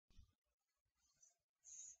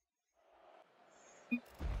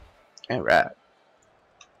Alright.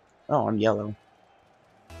 Oh, I'm yellow.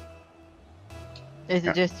 Is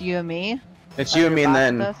it just you and me? It's you and me and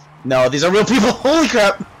then... Us? No, these are real people! Holy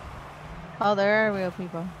crap! Oh, there are real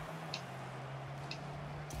people.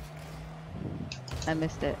 I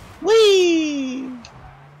missed it. Whee!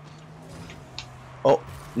 Oh,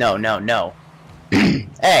 no, no, no.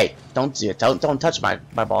 Hey, don't do it. Don't touch my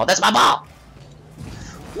ball. That's my ball!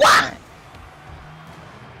 What?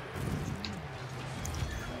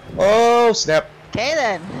 Oh, snap. Okay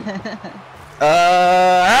then. He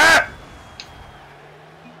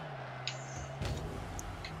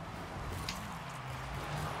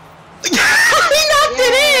knocked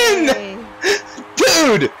it in!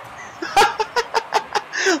 Dude!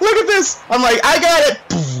 Look at this! I'm like, I got it!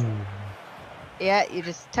 Yeah, you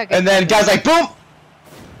just took it. And then guy's like, boom!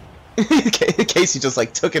 Casey just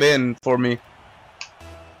like took it in for me.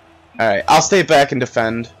 Alright, I'll stay back and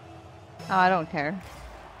defend. Oh, I don't care.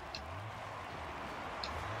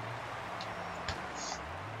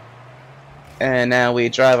 And now we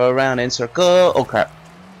drive around in circle. Oh crap.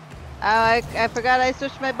 Oh, I forgot I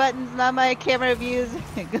switched my buttons. Now my camera views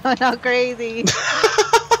going all crazy.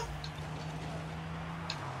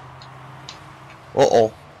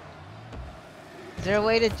 Uh-oh. Is there a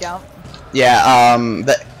way to jump? Yeah,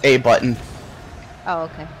 the A button. Oh,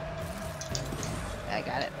 okay. I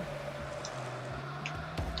got it.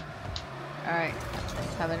 Alright.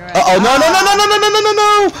 Coming around. Uh-oh, no, no, no, no, no, no, no, no, no,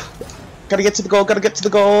 no! Gotta get to the goal, gotta get to the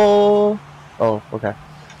goal. Oh, okay.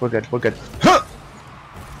 We're good, we're good. Huh!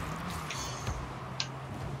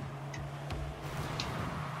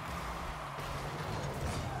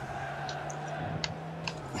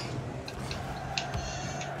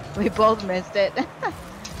 We both missed it.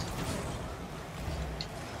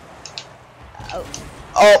 Oh.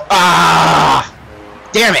 Oh, ah!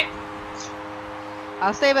 Damn it!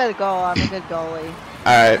 I'll stay by the goal. I'm a good goalie.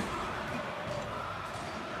 Alright.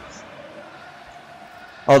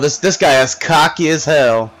 Oh, this guy is cocky as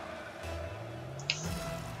hell.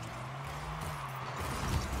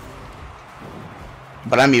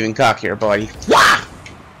 But I'm even cockier, buddy. Wah!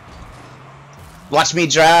 Watch me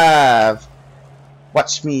drive.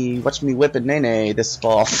 Watch me whip and nay this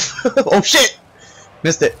ball. Oh shit!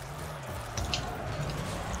 Missed it.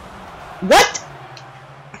 What?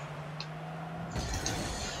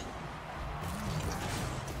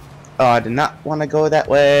 Oh, I did not want to go that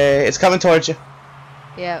way. It's coming towards you.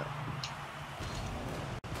 Yeah.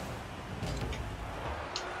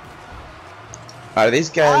 Are these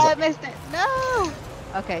guys? Oh, I missed it. No.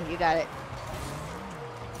 Okay, you got it.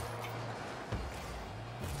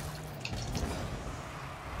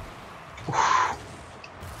 Oh.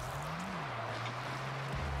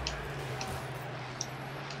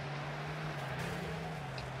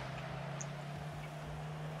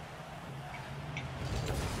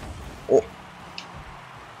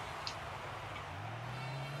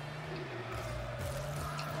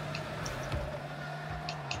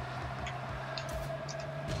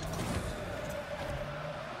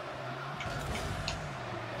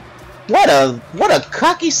 What a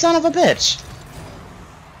cocky son of a bitch.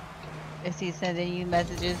 Is he sending you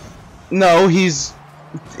messages? No, he's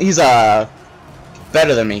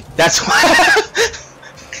better than me. That's why.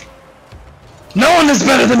 No one is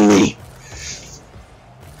better than me.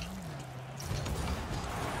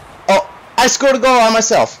 Oh, I scored a goal on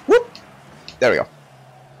myself. Whoop. There we go.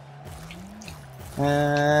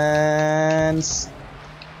 And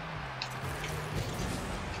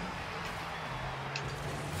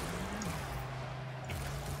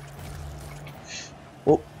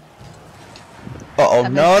oh. Uh-oh.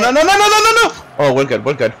 No, no, no, no, no, no, no, no! Oh, we're good,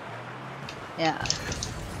 we're good. Yeah.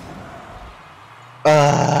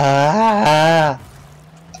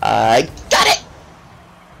 I got it!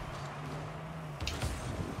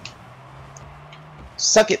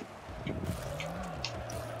 Suck it.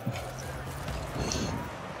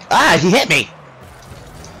 Ah, he hit me!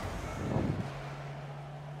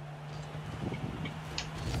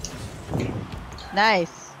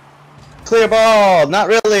 Nice. Clear ball! Not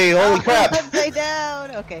really, holy crap! Upside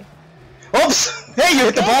down! Okay. Oops! Hey, you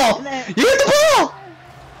hit the ball! You hit the ball!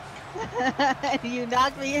 You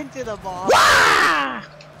knocked me into the ball. Wah!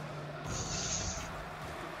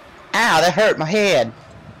 Ow, that hurt my head.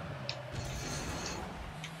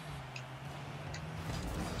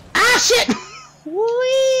 Ah, shit! Whee!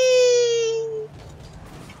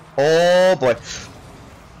 Oh, boy.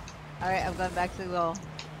 Alright, I'm going back to the goal.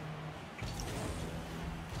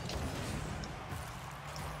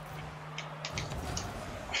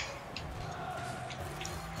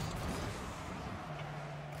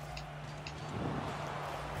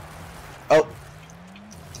 Oh.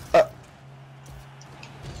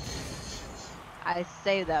 I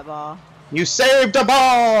saved that ball. You saved a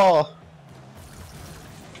ball!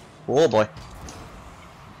 Oh boy.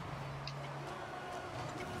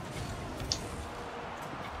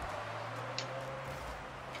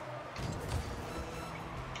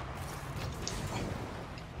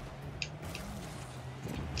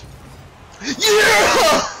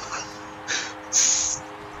 Yeah! Suck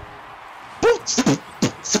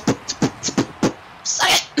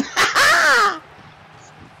it!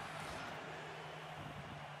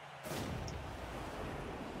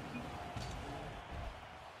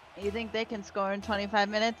 You think they can score in 25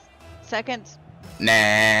 minutes? Seconds?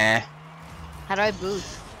 Nah. How do I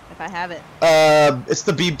boost if I have it? It's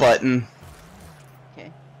the B button.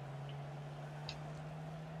 Okay.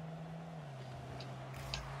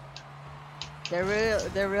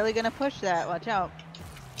 They're really gonna push that. Watch out.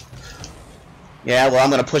 Yeah, well,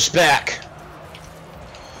 I'm gonna push back.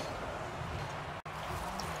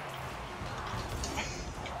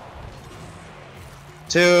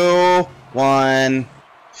 Two, one.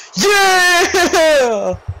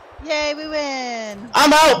 Yeah! Yay, we win!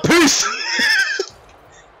 I'm out. Peace.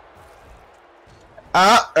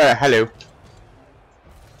 Hello.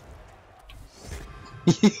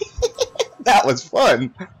 That was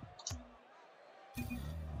fun.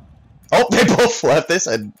 Oh, they both left. They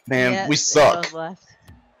said, "Man, Yeah, we they suck." both left.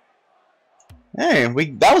 Hey,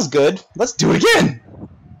 that was good. Let's do it again.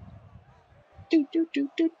 Give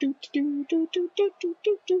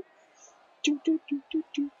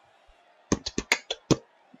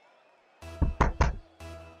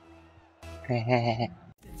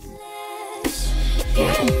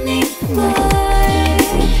me more.